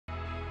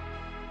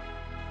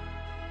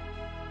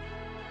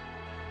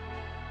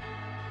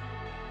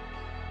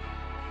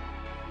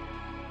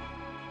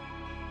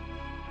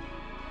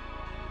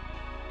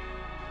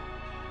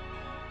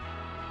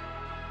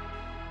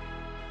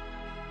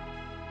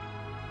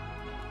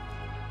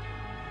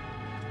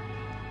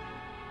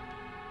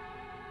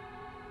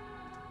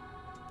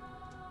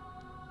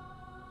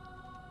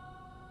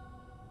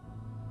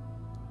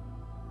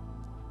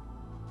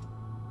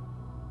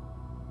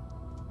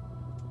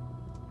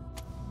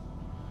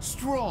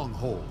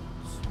Strongholds.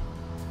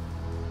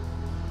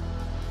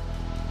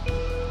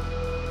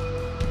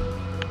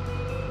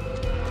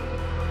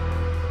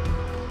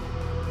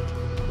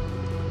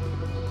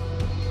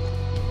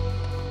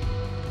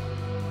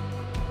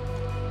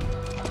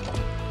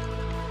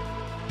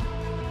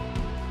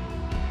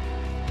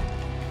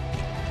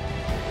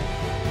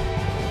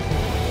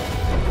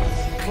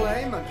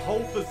 Claim and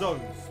hold the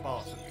zone,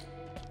 Spartan.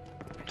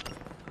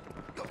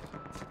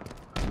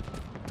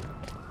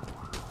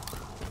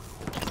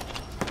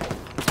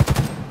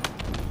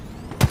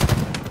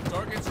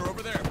 Targets are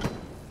over there.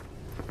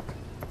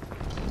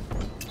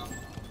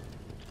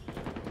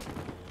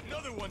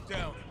 Another one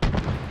down.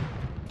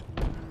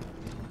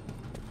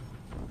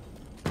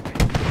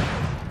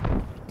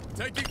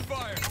 Taking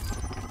fire.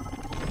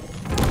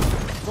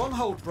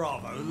 Stronghold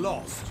Bravo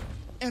lost.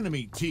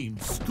 Enemy team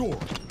scoring.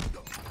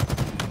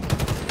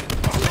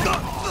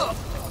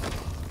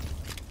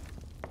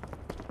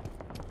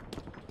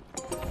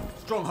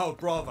 Stronghold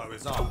Bravo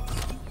is ours.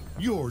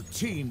 Your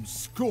team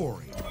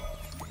scoring.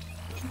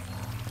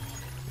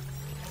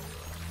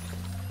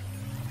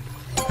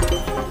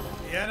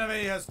 The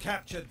enemy has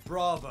captured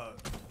Bravo.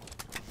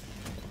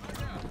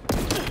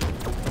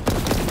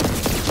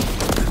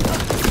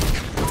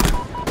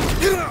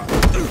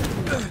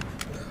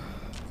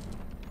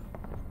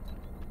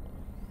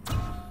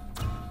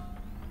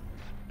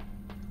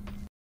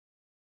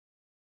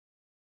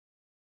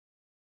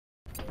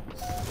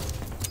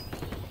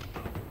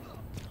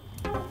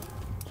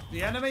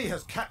 The enemy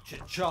has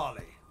captured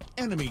Charlie.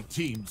 Enemy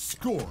team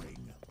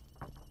scoring.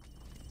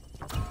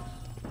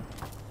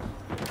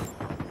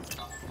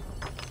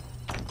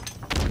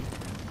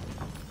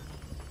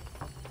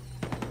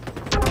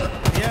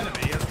 The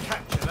enemy has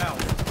captured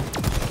Alpha.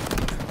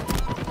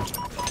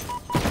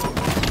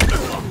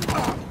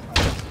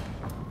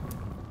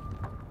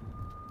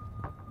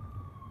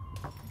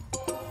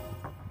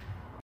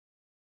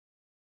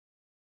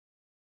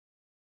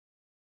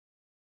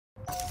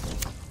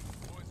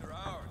 Boys are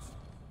ours.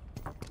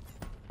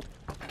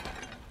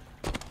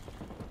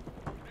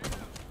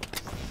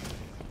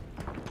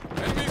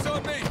 Enemies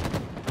on me!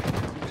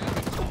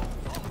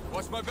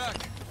 Watch my back.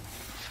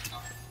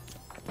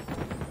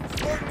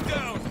 Spartan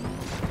down!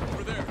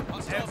 Over there.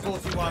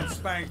 M41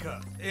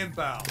 Spanker,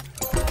 inbound.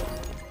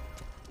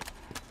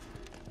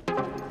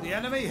 The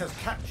enemy has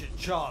captured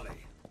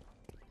Charlie.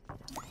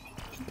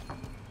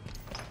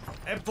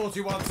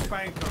 M41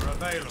 Spanker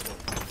available.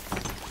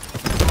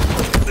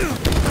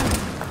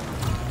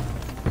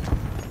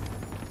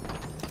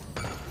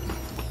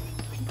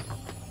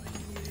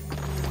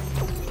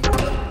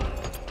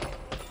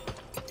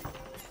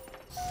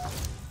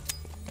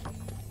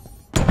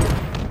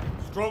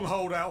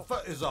 Stronghold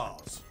Alpha is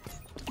ours.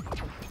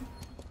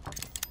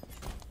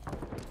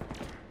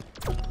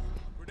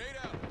 Grenade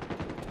out.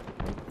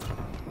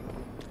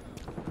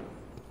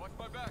 Watch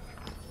my back.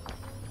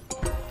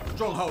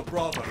 Stronghold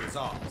Bravo is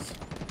ours.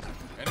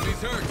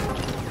 Enemies hurt.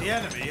 The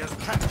enemy has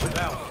captured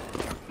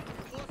Alpha.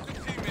 Lost a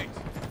teammate.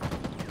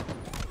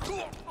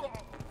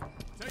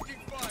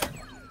 Taking fire.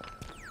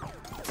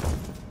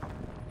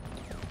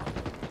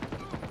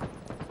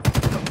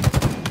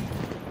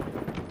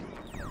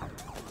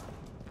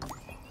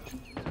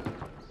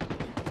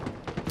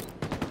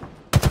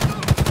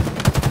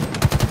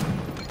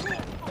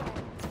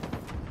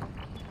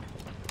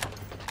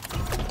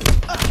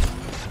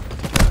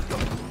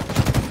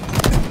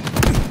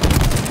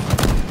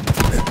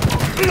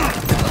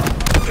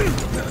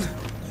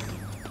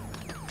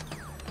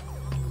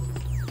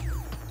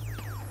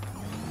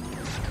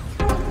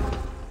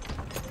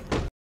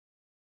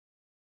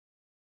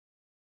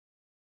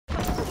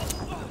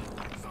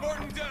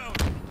 Spartan down.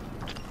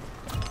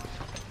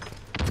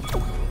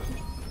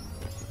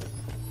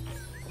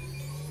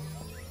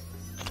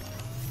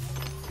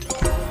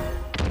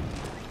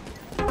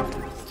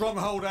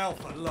 Stronghold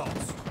Alpha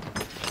lost.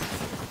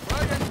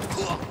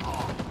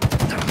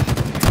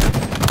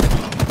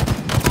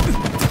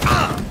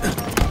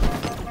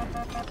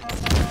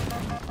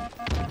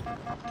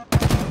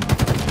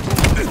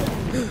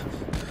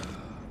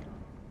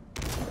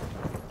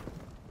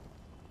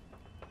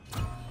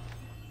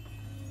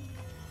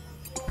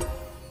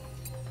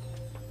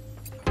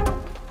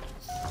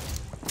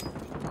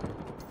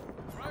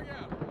 Frag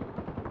out.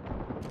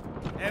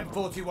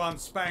 M41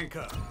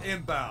 Spanker,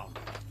 inbound.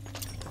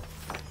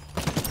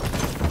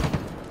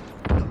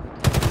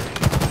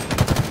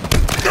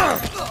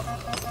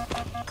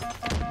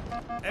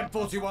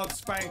 M41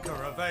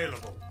 Spanker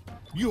available.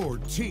 Your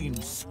team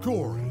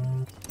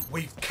scoring.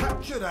 We've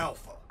captured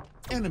Alpha.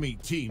 Enemy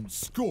team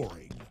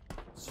scoring.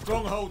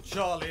 Stronghold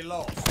Charlie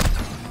lost.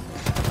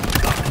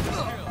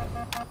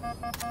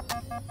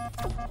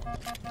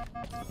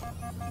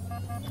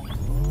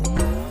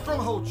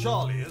 Stronghold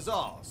Charlie is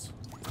ours.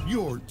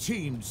 Your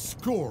team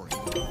scoring.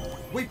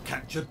 We've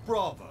captured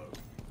Bravo.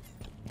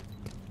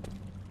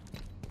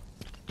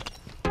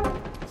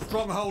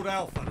 Stronghold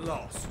Alpha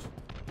lost.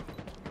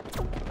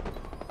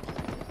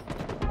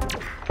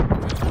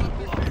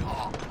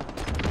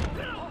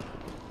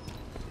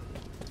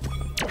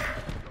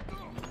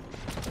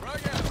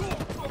 Frag out.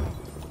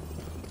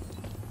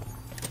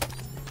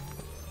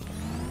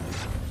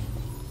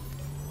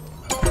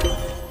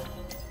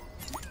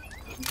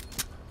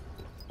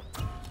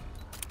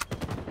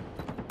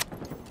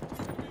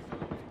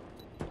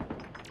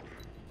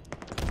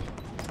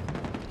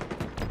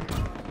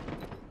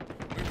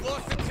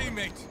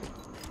 teammate.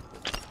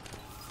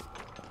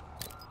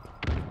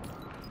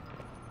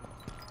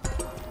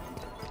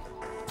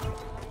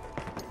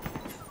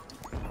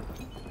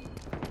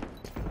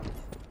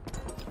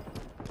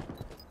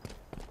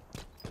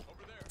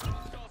 Over there.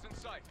 Hostiles in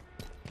sight.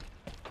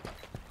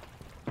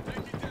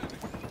 Taking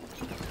damage.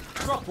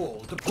 Drop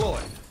wall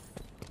deployed.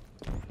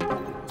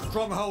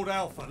 Stronghold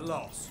Alpha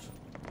lost.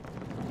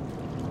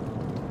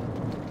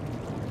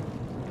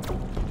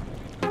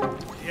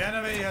 The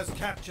enemy has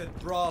captured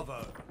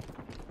Bravo.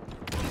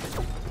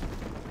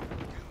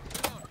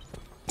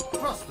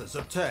 Thrusters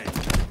obtained.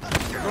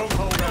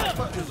 Stronghold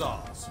Alpha is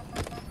ours.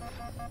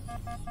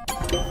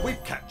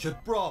 We've captured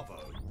Bravo.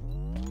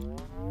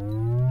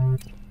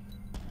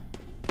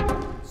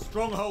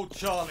 Stronghold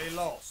Charlie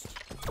lost.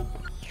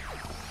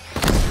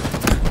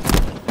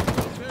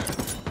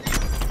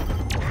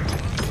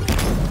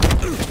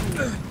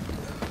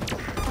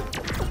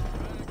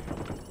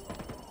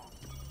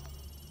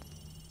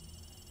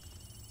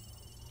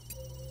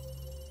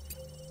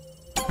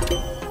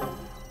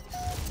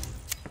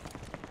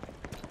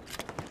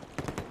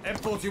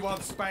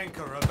 M41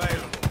 Spanker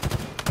available.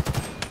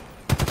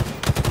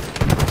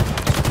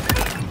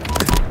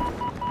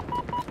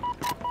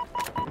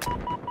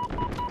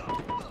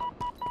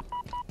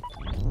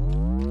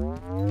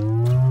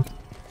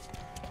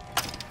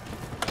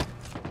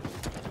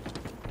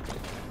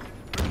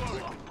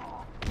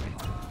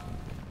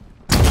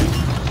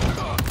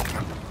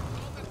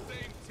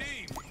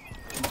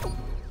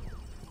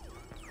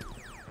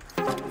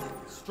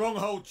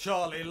 Stronghold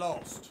Charlie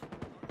lost.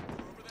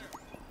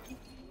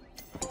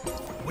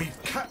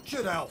 We've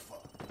captured Alpha.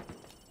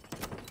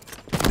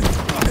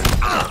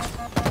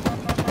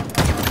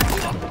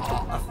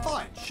 A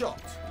fine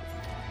shot.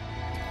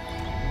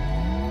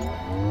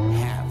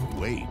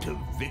 Halfway to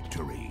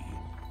victory.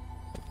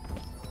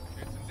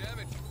 Get some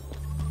damage.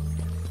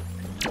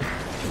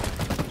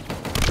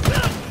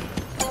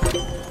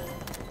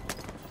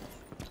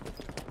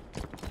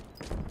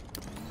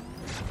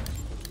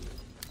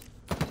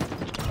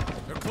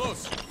 They're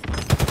close.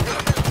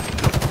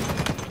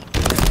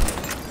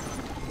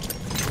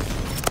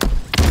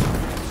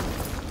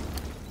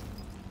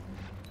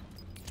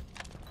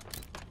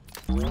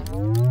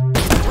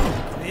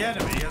 The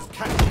enemy has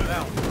captured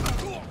Alpha.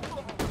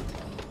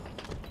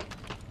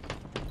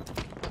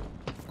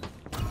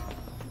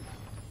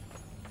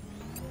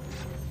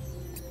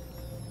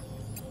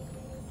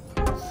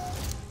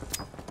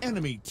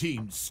 Enemy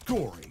team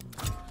scoring.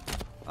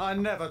 I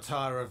never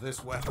tire of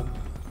this weapon.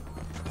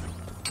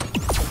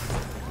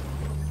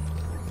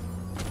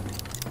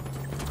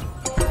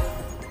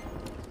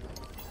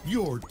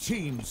 Your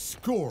team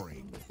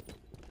scoring.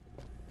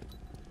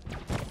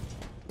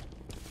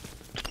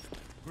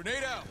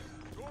 Grenade out.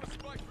 Throwing a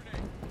spike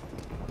grenade.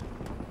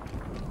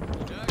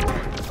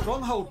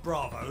 Stronghold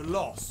Bravo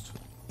lost.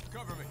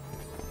 Cover me.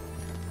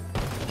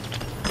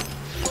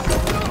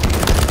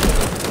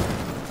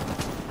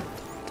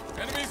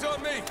 Enemies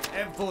on me.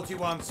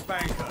 M41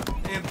 Spanker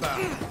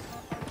inbound.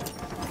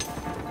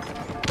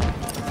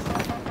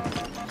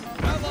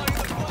 Ally in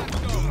the black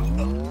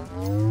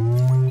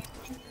zone.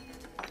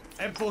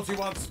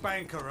 M41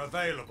 Spanker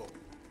available.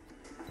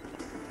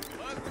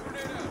 Last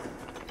grenade out.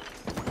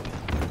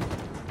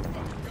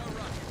 Got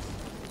rockets.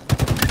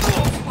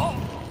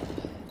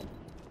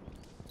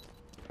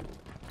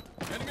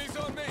 Enemies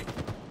on me.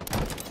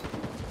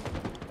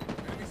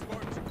 Enemy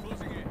Spartans are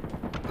closing in.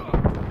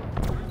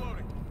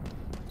 Reloading.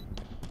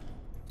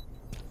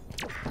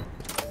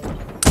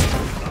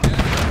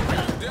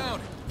 Down.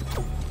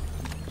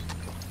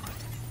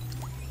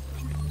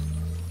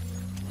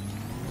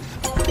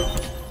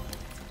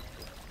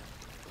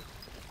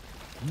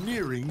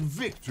 Nearing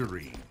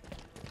victory.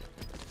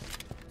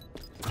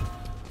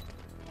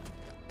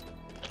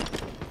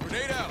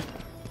 Grenade out.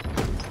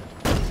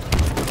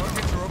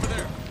 Targets are over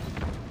there.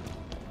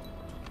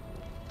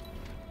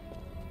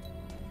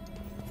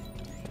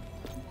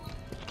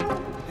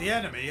 The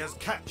enemy has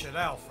captured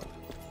Alpha.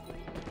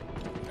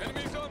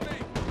 Enemies on me.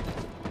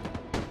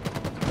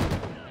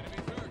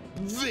 Enemies hurt.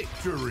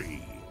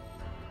 Victory.